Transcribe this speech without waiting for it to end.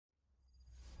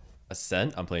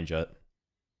Ascent? I'm playing Jett.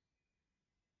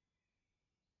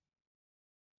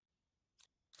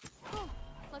 Oh,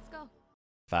 let's go.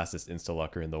 Fastest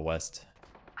insta-locker in the West.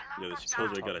 Yo, this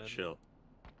Killjoy gotta chill.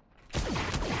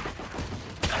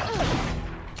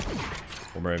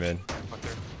 One more in.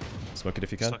 Smoke it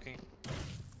if you can.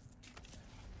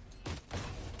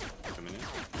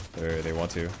 They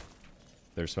want to.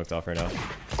 They're smoked off right now.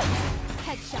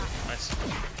 Headshot. Nice.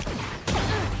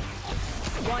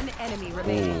 One enemy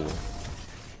remaining.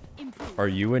 Ooh. Are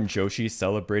you and Joshi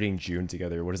celebrating June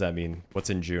together? What does that mean? What's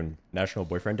in June? National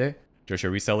Boyfriend Day? Joshi,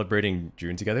 are we celebrating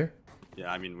June together?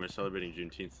 Yeah, I mean, we're celebrating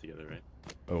Juneteenth together, right?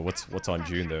 Oh, what's on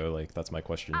June though? Like, that's my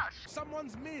question.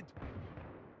 Someone's mid.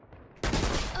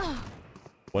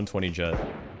 120 Jett.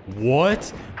 What?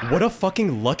 What a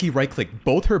fucking lucky right click.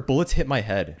 Both her bullets hit my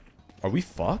head. Are we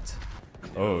fucked?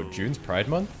 Oh, June's Pride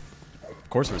Month? Of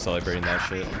course we're celebrating that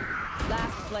shit.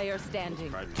 Last player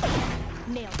standing.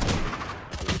 Nailed.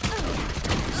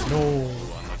 No.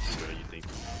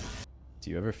 Do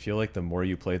you ever feel like the more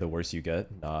you play, the worse you get?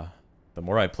 Nah. The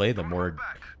more I play, the more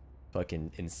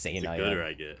fucking insane I am. The gooder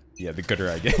I get. Yeah, the gooder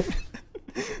I get.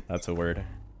 That's a word.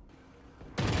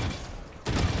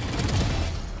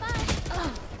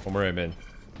 One more I'm in.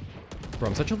 Bro,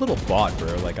 I'm such a little bot,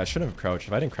 bro. Like, I shouldn't have crouched.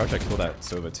 If I didn't crouch, I'd kill that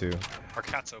Sova too. Our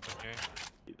cat's open here.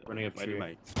 Running up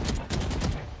to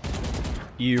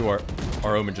EU, our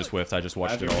Omen just whiffed. I just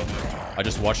watched it all. I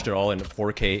just watched it all in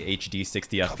 4K HD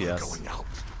 60 FPS.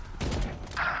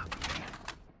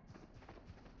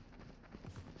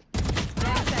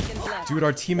 Dude,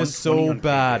 our team is so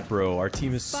bad, bro. Our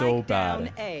team is so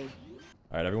bad.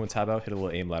 Alright, everyone tab out. Hit a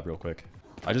little aim lab real quick.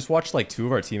 I just watched like 2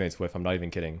 of our teammates whiff. I'm not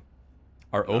even kidding.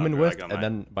 Our Omen whiffed, and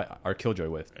then our Killjoy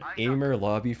whiffed. Aimer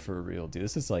lobby for real, dude.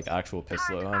 This is like actual piss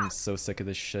low. I'm so sick of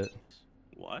this shit.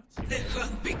 What? The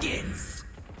hunt begins.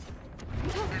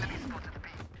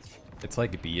 It's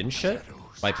like B and shit.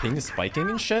 My ping is spiking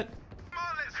and shit.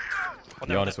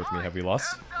 Be honest with me. Have we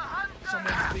lost?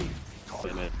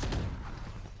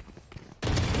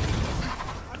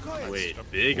 Wait,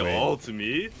 big ult to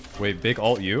me? Wait, big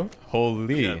ult you?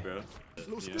 Holy. Yeah, bro.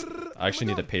 Yeah. I actually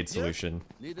need a paid solution.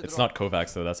 It's not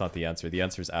Kovacs though, that's not the answer. The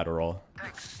answer is Adderall.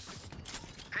 Phoenix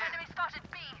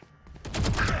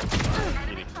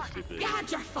is stupid. You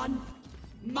had your fun.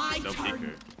 My Don't peek her.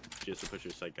 turn. She has to push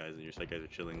her side guys, and your side guys are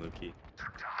chilling low key.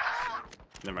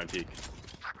 Never mind, peek.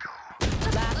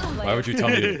 Why would you tell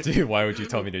me to do? Why would you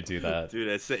tell me to do that? Dude,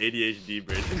 that's the ADHD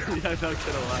brain. Yeah, I'm not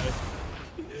gonna lie.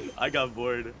 I got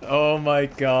bored. Oh my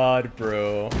god,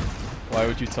 bro. Why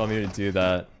would you tell me to do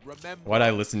that? Why did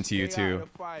I listen to you too?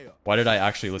 Why did I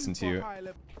actually listen to you?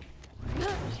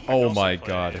 Oh my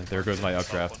god, there goes my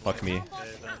updraft. Fuck me.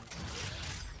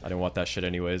 I didn't want that shit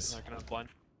anyways. Not gonna blind.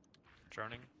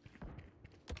 Drowning.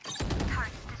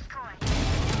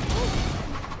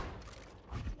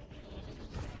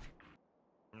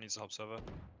 Needs help, Sova.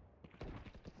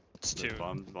 It's 2.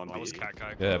 Bomb That was cat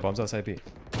guy. Yeah, bombs outside B.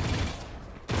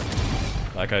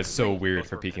 That guy's so weird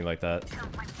for peeking like that.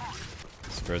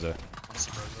 Sperza.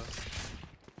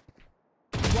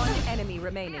 One enemy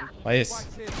remaining. Nice.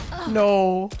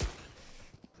 No.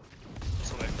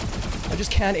 I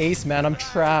just can't ace, man. I'm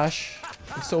trash.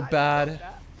 I'm so bad.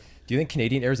 Do you think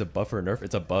Canadian air is a buff or a nerf?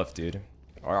 It's a buff, dude.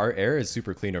 Our air is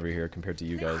super clean over here compared to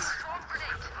you guys.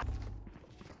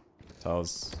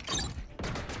 Tiles.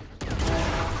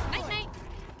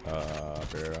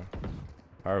 Bro.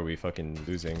 How are we fucking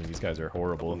losing? These guys are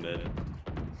horrible. Your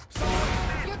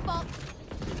fault.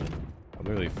 I'm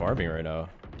literally farming right now.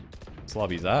 This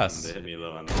lobby's ass. They hit me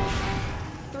low on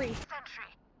 3.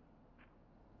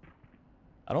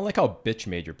 I don't like how bitch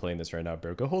made you're playing this right now,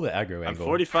 bro. Go hold the aggro I'm angle.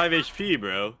 45 HP,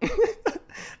 bro. I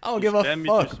don't give a Spam me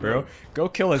fuck, through bro. smoke. Go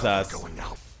kill his ass. Is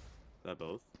that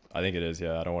both? I think it is,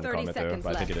 yeah. I don't want to 30 comment though, seconds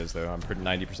but I think it left. is though. I'm pretty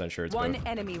 90% sure it's One both.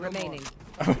 enemy remaining.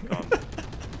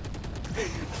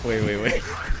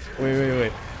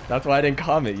 Wait. That's why I didn't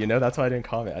comment, you know? That's why I didn't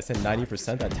comment. I said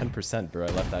 90%, that 10%, bro. I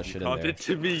left that shit in Comment there. it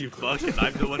to me, you fucking.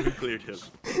 I'm the one who cleared him.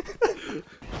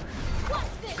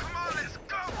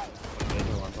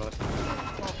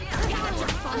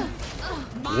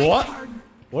 What?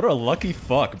 What a lucky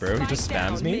fuck, bro. He just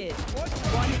spams me.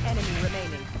 One enemy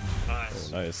remaining.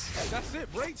 Nice. Oh, nice. That's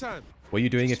it, break time. What are you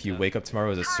doing if you wake up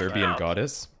tomorrow as a Serbian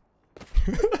goddess?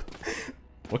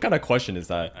 What kind of question is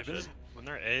that? When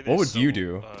they're A, What would you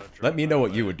do? Let me know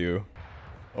what you would do.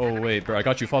 Oh, wait, bro. I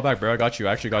got you. Fall back, bro. I got you.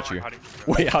 I actually got you.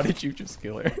 Wait, how did you just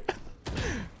kill her?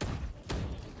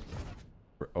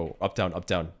 Oh, up, down, up,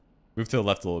 down. Move to the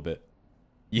left a little bit.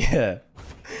 Yeah.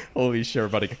 Holy shit, we're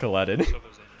about to get collided.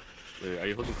 Wait, are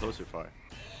you holding close or far?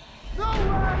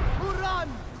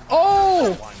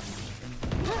 Oh!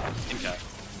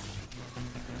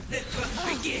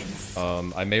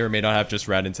 I may or may not have just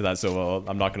ran into that solo.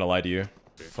 I'm not gonna lie to you.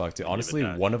 Fuck, dude. Honestly,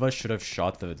 one of us should have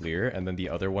shot the Lear, and then the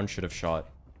other one should have shot.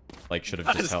 Like, should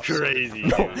have just helped. That's crazy.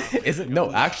 No, isn't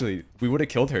no. Actually, we would have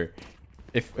killed her.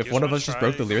 If one of us just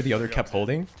broke the Lear, the other kept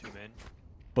holding.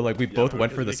 But like we both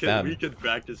went for the spam. We could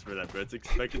practice for that, bro. It's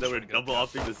expected that we're double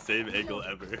offing the same angle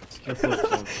ever.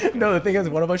 No, the thing is,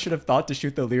 one of us should have thought to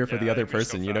shoot the Lear for the other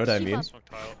person. You know what I mean?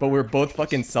 But we're both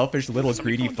fucking selfish little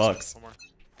greedy fucks.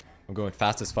 I'm going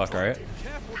fast as fuck, alright?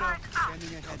 Lock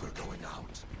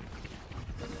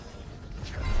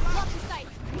the sight.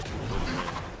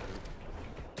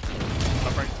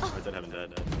 I said haven't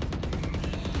died.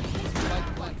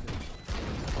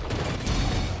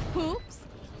 Hoops.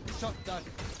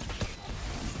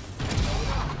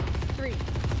 3.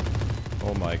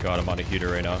 Oh my god, I'm on a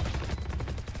heater right now.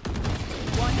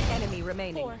 One enemy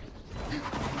remaining. 4.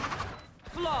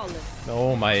 Flawless.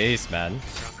 Oh, my ace, man.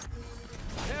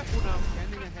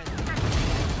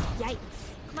 Yikes.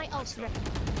 My ult's ready.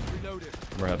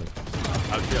 We're having.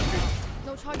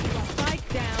 No charges left. Spike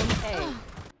down A.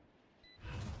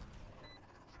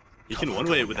 He can one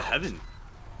way it with a heaven.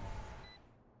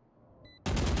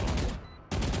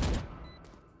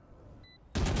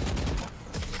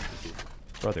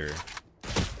 Brother.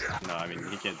 No, I mean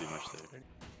he can't do much there.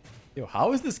 Yo,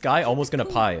 how is this guy almost gonna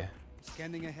pie?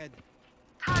 Scanning ahead.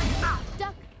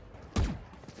 Duck.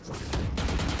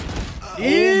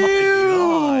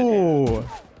 Ew!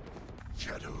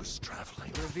 Shadows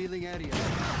traveling. Revealing area.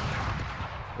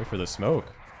 Wait for the smoke.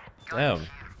 Damn.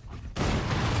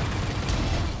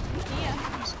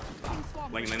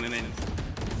 Lane.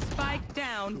 Spike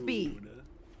down B.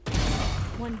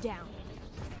 One down.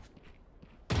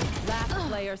 Last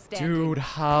player standing. Dude,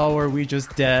 how are we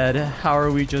just dead? How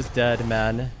are we just dead,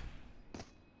 man?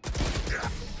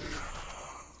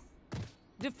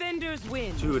 Defenders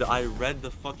win. Dude, I read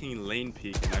the fucking lane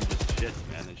peak and I'm just shit,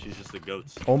 man, and she's just the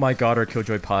goats. Oh my god, our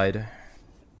Killjoy pied.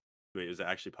 Wait, is it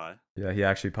actually pie? Yeah, he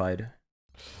actually pied.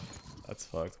 That's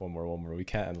fucked. One more. We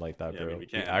can't end like that, Yeah, bro. I mean, we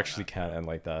can't end actually that. can't end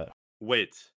like that.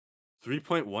 Wait,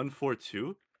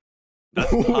 3.142?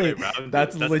 That's Wait, rounded.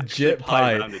 that's legit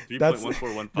pie. That's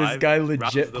 3.1415. this guy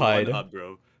legit pied. Up,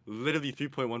 bro. Literally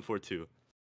 3.142.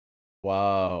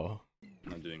 Wow.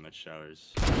 I'm not doing much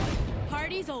showers.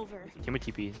 Party's over. Give me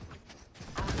TP.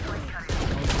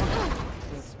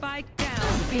 Spike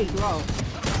down B.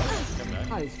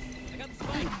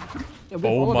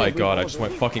 Oh my god, I just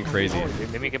went fucking crazy.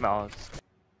 Let me get my odds. Do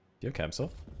you have cam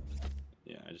still?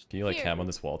 Yeah, I just... Can you like Here. cam on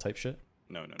this wall type shit?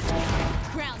 No.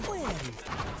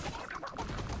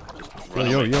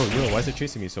 Ground. Yo, why is it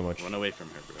chasing me so much? Run away from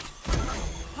her, bro.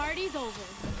 Party's over.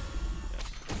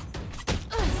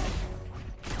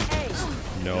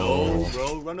 No.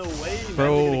 Bro, run away, man.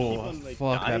 Bro, They're gonna keep on, like,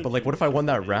 fuck man, dying but like to what you if I won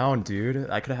that or round, dude?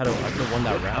 I could've won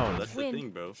that round. That's the Win. thing,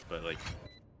 bro. But like...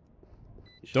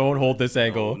 you should- Don't hold this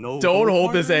angle. No, Don't go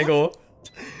hold this harder. angle.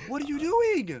 What are you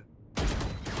doing?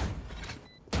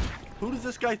 Who does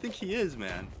this guy think he is,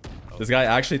 man? This guy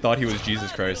actually thought he was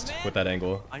Jesus Christ with that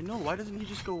angle. I know, why doesn't he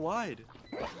just go wide?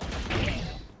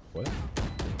 What?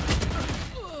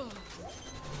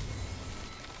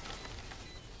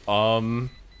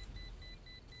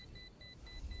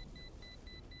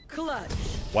 Clutch.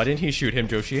 Why didn't he shoot him,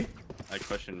 Joshi? I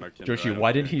question marked him. Joshi,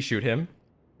 why didn't he shoot him?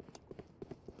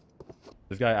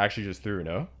 This guy actually just threw,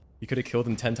 no? He could have killed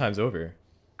him 10 times over.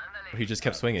 But he just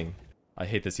kept swinging. I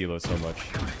hate this elo so much.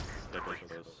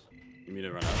 You mean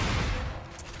to run out?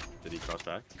 Did he cross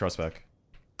back? Cross back.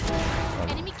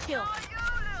 Enemy kill.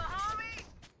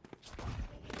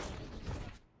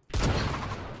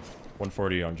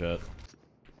 140 on Jett.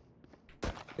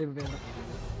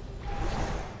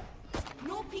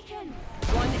 No peeking.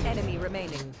 One enemy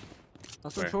remaining.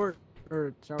 That's Where? a short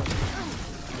or shower.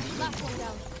 Last one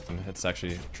down. It's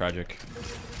actually tragic.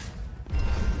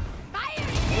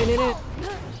 Fire. In.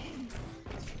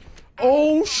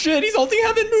 Oh shit, he's ulting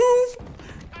heaven, move!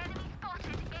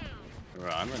 Bro,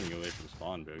 I'm running away from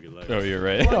spawn, bro. Good luck. Oh, you're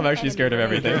right. I'm actually scared of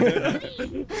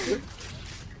everything.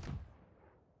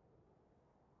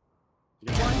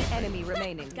 One enemy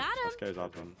remaining. Got This him. guy's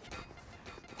off him.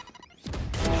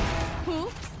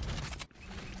 Hoops.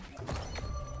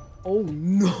 Oh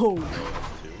no!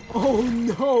 Oh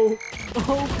no!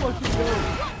 Oh fucking no!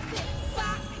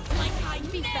 Like I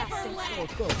never left.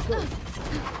 Let's go, let's go.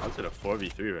 I'm at a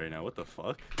 4v3 right now. What the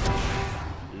fuck?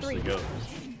 You're just a go.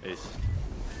 Ace.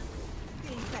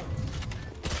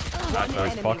 One Bathroom,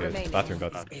 enemy fuck it. remaining.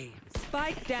 Bathroom.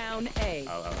 Spike down A.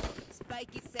 Ow. Spike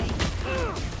is safe.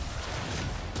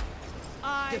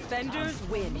 Defenders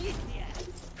win.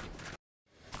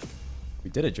 We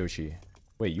did it, Joshi.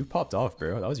 Wait, you popped off,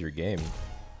 bro. That was your game.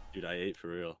 Dude, I ate for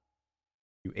real.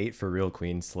 You ate for real,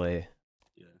 Queen Slay.